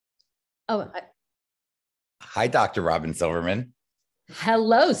Oh, Hi, Dr. Robyn Silverman.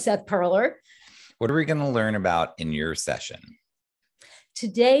 hello, Seth Perler. What are we going to learn about in your session?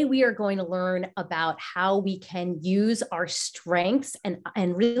 Today, we are going to learn about how we can use our strengths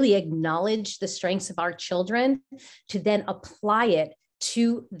and really acknowledge the strengths of our children to then apply it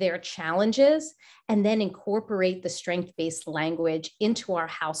to their challenges and then incorporate the strength-based language into our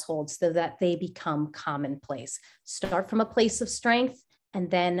households so that they become commonplace. Start from a place of strength and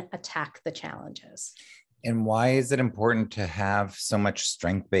then attack the challenges. And why is it important to have so much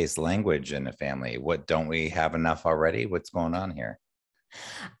strength-based language in a family? What, don't we have enough already? What's going on here?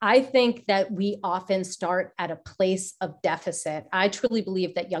 I think that we often start at a place of deficit. I truly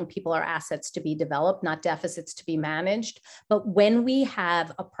believe that young people are assets to be developed, not deficits to be managed. But when we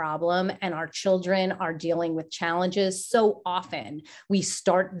have a problem and our children are dealing with challenges, so often we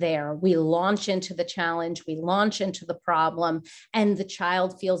start there. We launch into the challenge, we launch into the problem, and the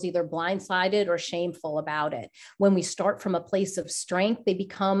child feels either blindsided or shameful about it. When we start from a place of strength, they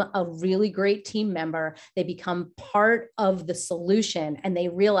become a really great team member. They become part of the solution. And they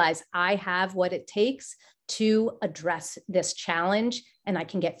realize I have what it takes to address this challenge and I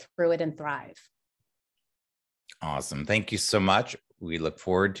can get through it and thrive. Awesome. Thank you so much. We look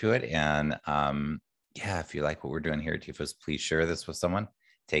forward to it. And if you like what we're doing here at TEFOS, please share this with someone.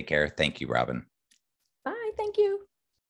 Take care. Thank you, Robyn. Bye. Thank you.